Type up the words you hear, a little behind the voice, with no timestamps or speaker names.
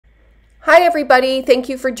Hi everybody, thank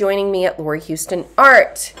you for joining me at Lori Houston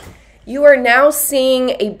Art. You are now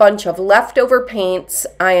seeing a bunch of leftover paints.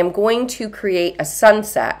 I am going to create a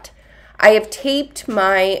sunset. I have taped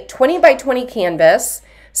my 20 by 20 canvas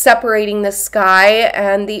separating the sky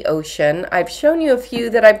and the ocean. I've shown you a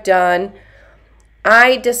few that I've done.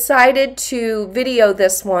 I decided to video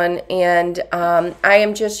this one, and I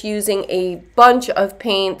am just using a bunch of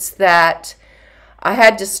paints that I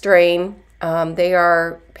had to strain. They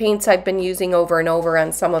are paints I've been using over and over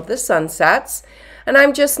on some of the sunsets. And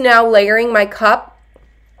I'm just now layering my cup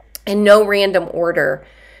in no random order.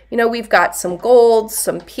 You know, we've got some golds,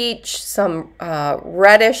 some peach, some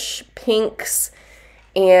reddish pinks,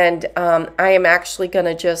 and I am actually going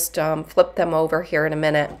to just flip them over here in a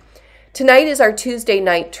minute. Tonight is our Tuesday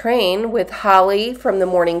night train with Holly from The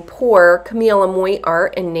Morning Pour, Camille Amoy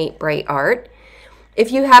Art, and Nate Bright Art.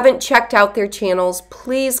 If you haven't checked out their channels,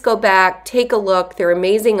 please go back, take a look. They're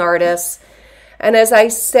amazing artists. And as I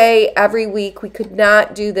say every week, we could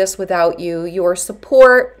not do this without you. Your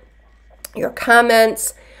support, your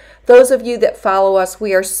comments, those of you that follow us,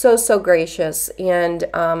 we are so, so gracious. And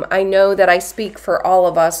I know that I speak for all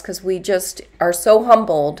of us because we just are so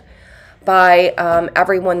humbled by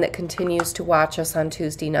everyone that continues to watch us on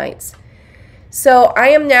Tuesday nights. So I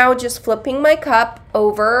am now just flipping my cup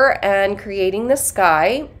over and creating the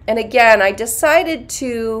sky. And again, I decided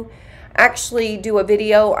to actually do a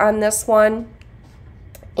video on this one.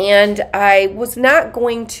 And I was not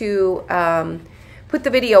going to put the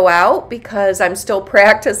video out because I'm still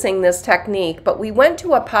practicing this technique. But we went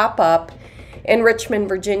to a pop-up in Richmond,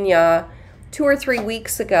 Virginia 2 or 3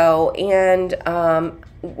 weeks ago, and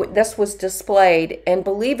this was displayed. And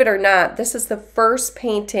believe it or not, this is the first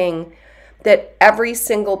painting that every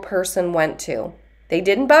single person went to. They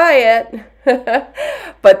didn't buy it,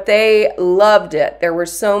 but they loved it. There were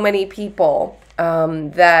so many people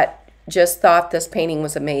that just thought this painting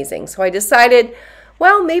was amazing. So I decided,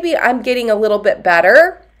 well, maybe I'm getting a little bit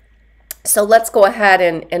better. So let's go ahead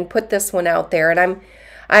and put this one out there. And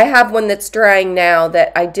I have one that's drying now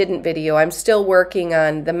that I didn't video. I'm still working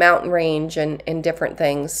on the mountain range and different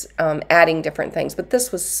things, adding different things. But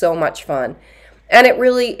this was so much fun. And it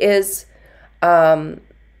really is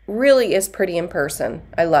pretty in person.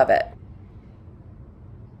 I love it.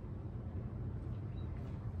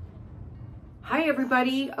 Hi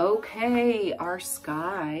everybody. Okay, our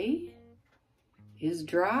sky is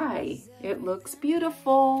dry. It looks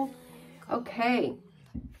beautiful. Okay,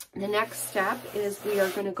 the next step is we are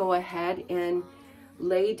going to go ahead and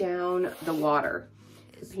lay down the water,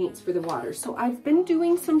 the paints for the water. So I've been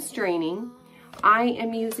doing some straining. I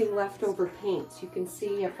am using leftover paints. You can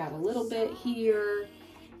see I've got a little bit here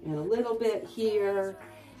and a little bit here.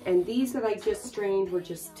 And these that I just strained were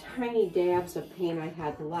just tiny dabs of paint I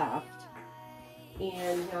had left.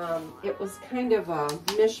 And it was kind of a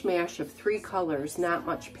mishmash of 3 colors, not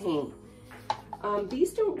much paint.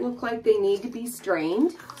 These don't look like they need to be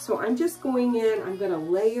strained. So I'm just going in, I'm going to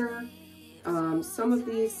layer some of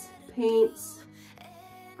these paints.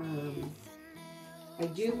 I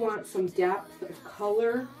do want some depth of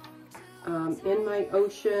color in my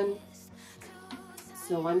ocean.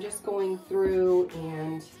 So I'm just going through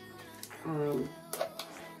and I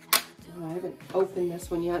haven't opened this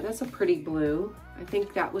one yet. That's a pretty blue. I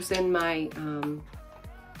think that was in my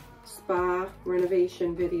spa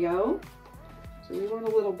renovation video. So we want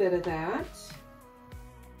a little bit of that.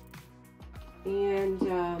 And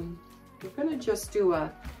we're gonna just do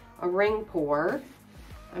a ring pour.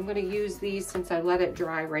 I'm going to use these since I let it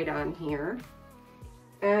dry right on here.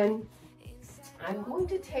 And I'm going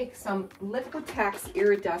to take some Liquitex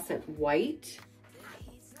iridescent white,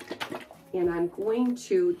 and I'm going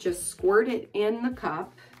to just squirt it in the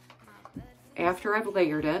cup after I've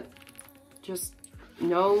layered it. Just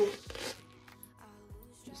going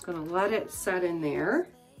to let it set in there.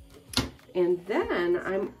 And then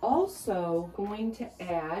I'm also going to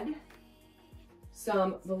add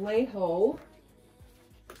some Vallejo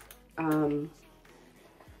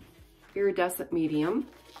iridescent medium.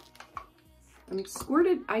 I squirt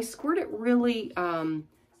it really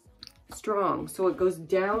strong so it goes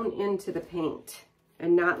down into the paint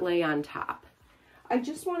and not lay on top. I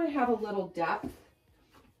just want to have a little depth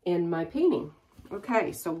in my painting.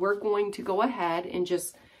 Okay, so we're going to go ahead and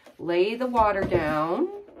just lay the water down,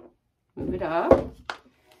 move it up,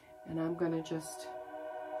 and I'm going to just...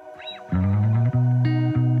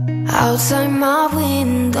 Outside my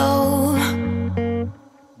window,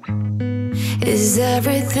 is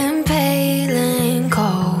everything pale and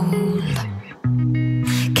cold?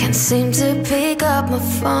 Can't seem to pick up my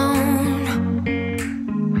phone.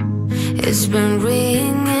 It's been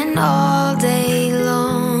ringing all day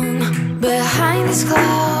long. these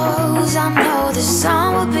clouds, I know the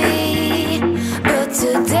sun will be, but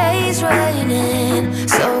today's raining,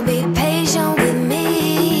 so be patient with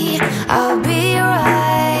me. I'll be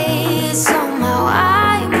right, somehow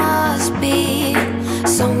I must be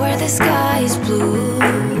somewhere the sky is blue.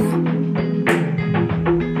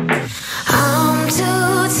 I'm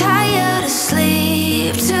too tired to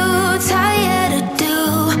sleep, too tired to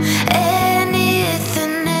do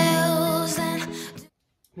anything else.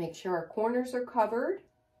 Make sure our corners are covered.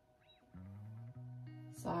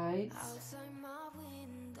 Sides.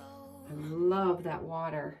 I love that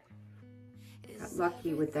water. Got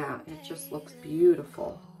lucky with that. It just looks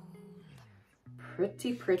beautiful.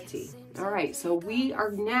 Pretty, pretty. All right, so we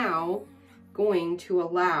are now going to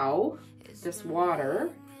allow this water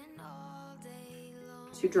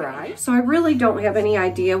to dry. So I really don't have any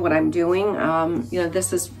idea what I'm doing. You know,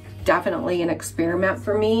 this is definitely an experiment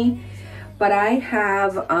for me, but I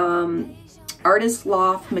have Artist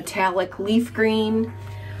Loft Metallic Leaf Green.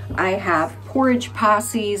 I have Porridge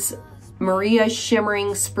Posse's Maria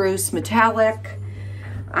Shimmering Spruce Metallic.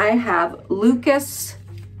 I have Lucas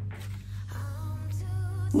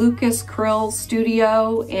Krill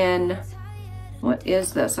Studio in, what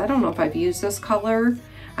is this? I don't know if I've used this color.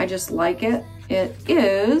 I just like it. It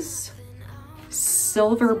is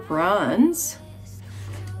Silver Bronze.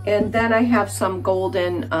 And then I have some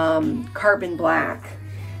golden Carbon Black.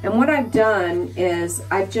 And what I've done is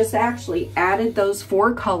I've just actually added those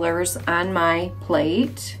 4 colors on my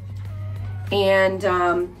plate. And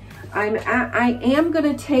I am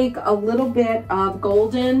gonna take a little bit of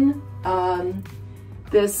golden,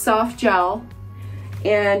 this soft gel,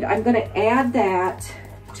 and I'm gonna add that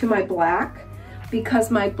to my black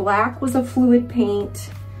because my black was a fluid paint.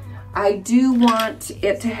 I do want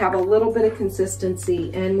it to have a little bit of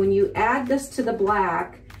consistency, and when you add this to the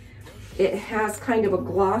black, it has kind of a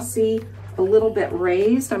glossy, a little bit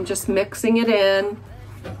raised. I'm just mixing it in.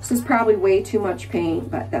 This is probably way too much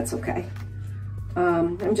paint, but that's okay.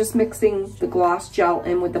 I'm just mixing the gloss gel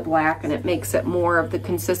in with the black, and it makes it more of the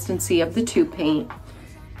consistency of the 2 paint.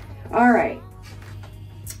 All right,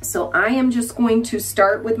 so I am just going to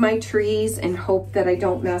start with my trees and hope that I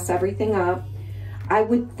don't mess everything up. I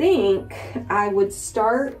would think I would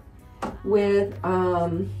start with,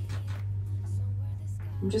 I'm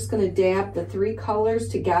just gonna dab the 3 colors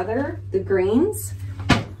together, the greens,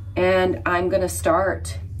 and I'm gonna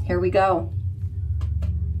start. Here we go.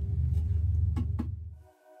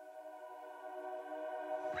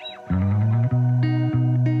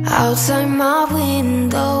 Outside my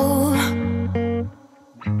window,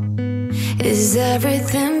 is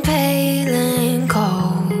everything pale and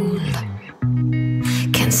cold?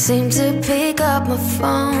 Can't seem to pick up my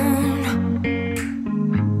phone.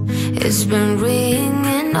 It's been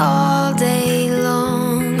ringing all day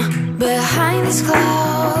long. Behind these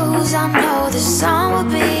clouds, I know the sun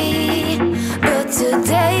will be, but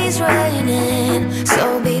today's raining,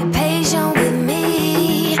 so be patient with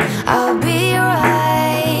me. I'll be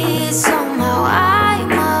right, somehow I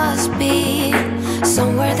must be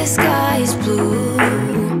somewhere the sky is blue.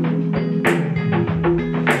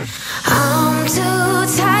 I'm too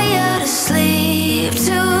tired to sleep,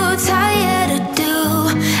 too tired to do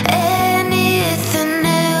anything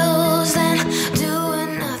else than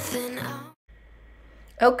doing nothing else.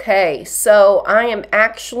 Okay, so I am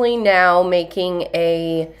actually now making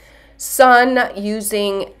a sun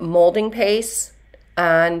using molding paste.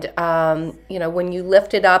 And, you know, when you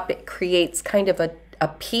lift it up, it creates kind of a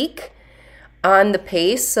peak on the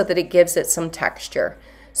paste so that it gives it some texture.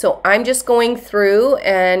 So I'm just going through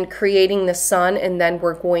and creating the sun, and then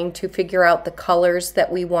we're going to figure out the colors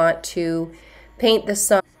that we want to paint the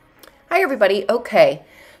sun. Hi, everybody. Okay,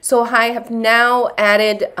 so I have now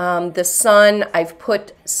added the sun. I've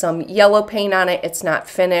put some yellow paint on it. It's not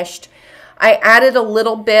finished. I added a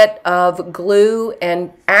little bit of glue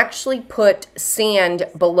and actually put sand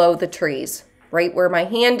below the trees, right where my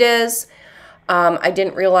hand is. I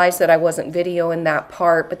didn't realize that I wasn't videoing that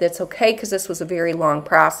part, but that's okay because this was a very long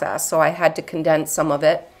process, so I had to condense some of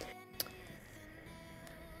it.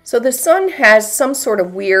 So the sun has some sort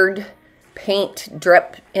of weird paint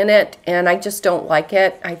drip in it, and I just don't like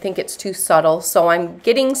it. I think it's too subtle, so I'm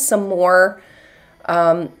getting some more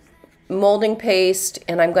molding paste,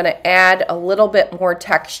 and I'm going to add a little bit more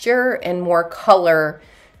texture and more color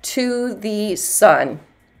to the sun.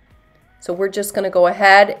 So we're just going to go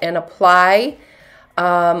ahead and apply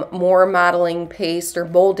more modeling paste or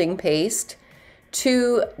molding paste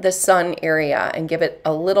to the sun area and give it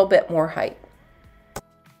a little bit more height.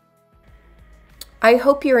 I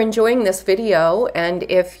hope you're enjoying this video, and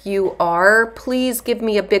if you are, please give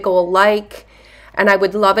me a big ol' like. And I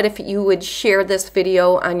would love it if you would share this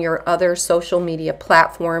video on your other social media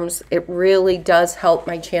platforms. It really does help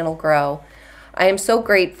my channel grow. I am so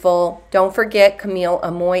grateful. Don't forget, Camille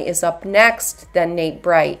Amoy is up next, then Nate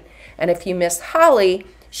Bright. And if you missed Holly,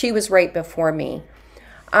 she was right before me.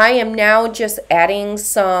 I am now just adding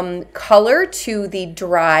some color to the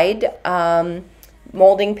dried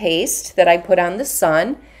molding paste that I put on the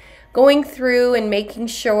sun, going through and making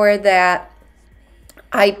sure that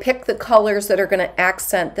I pick the colors that are going to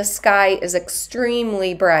accent. The sky is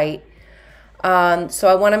extremely bright, so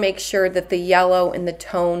I want to make sure that the yellow and the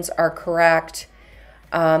tones are correct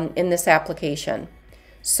in this application.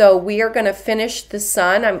 So we are going to finish the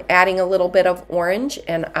sun. I'm adding a little bit of orange,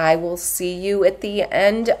 and I will see you at the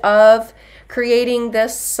end of creating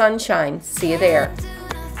this sunshine. See you there.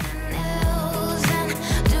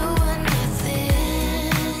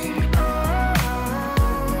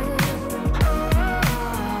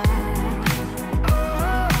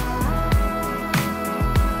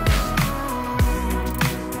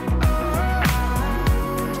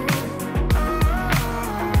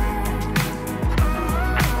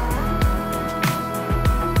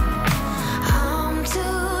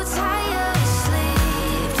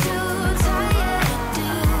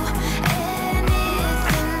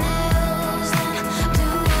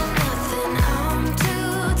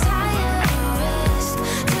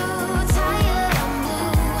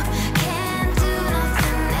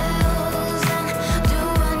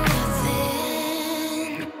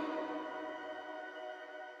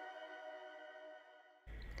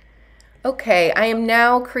 Okay, I am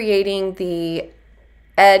now creating the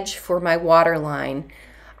edge for my water line.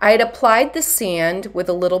 I had applied the sand with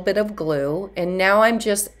a little bit of glue, and now I'm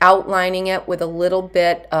just outlining it with a little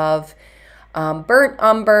bit of burnt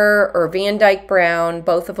umber or Van Dyke brown,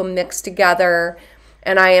 both of them mixed together.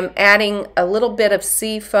 And I am adding a little bit of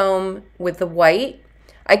sea foam with the white.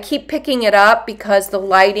 I keep picking it up because the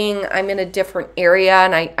lighting, I'm in a different area,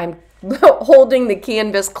 and I'm holding the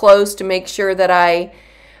canvas close to make sure that I,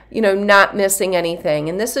 not missing anything.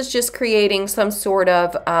 And this is just creating some sort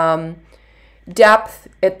of depth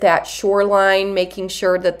at that shoreline, making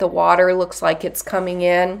sure that the water looks like it's coming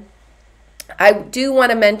in. I do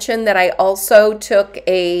want to mention that I also took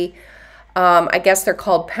I guess they're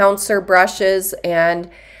called pouncer brushes,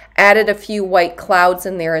 and added a few white clouds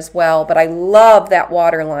in there as well. But I love that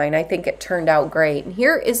water line. I think it turned out great. And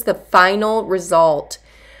here is the final result.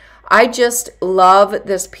 I just love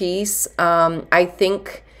this piece. I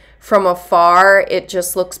think from afar, it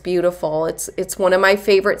just looks beautiful. It's one of my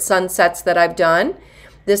favorite sunsets that I've done.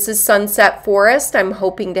 This is Sunset Forest. I'm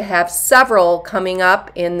hoping to have several coming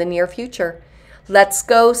up in the near future. Let's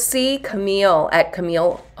go see Camille at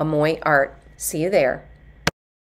Camille Amoy Art. See you there.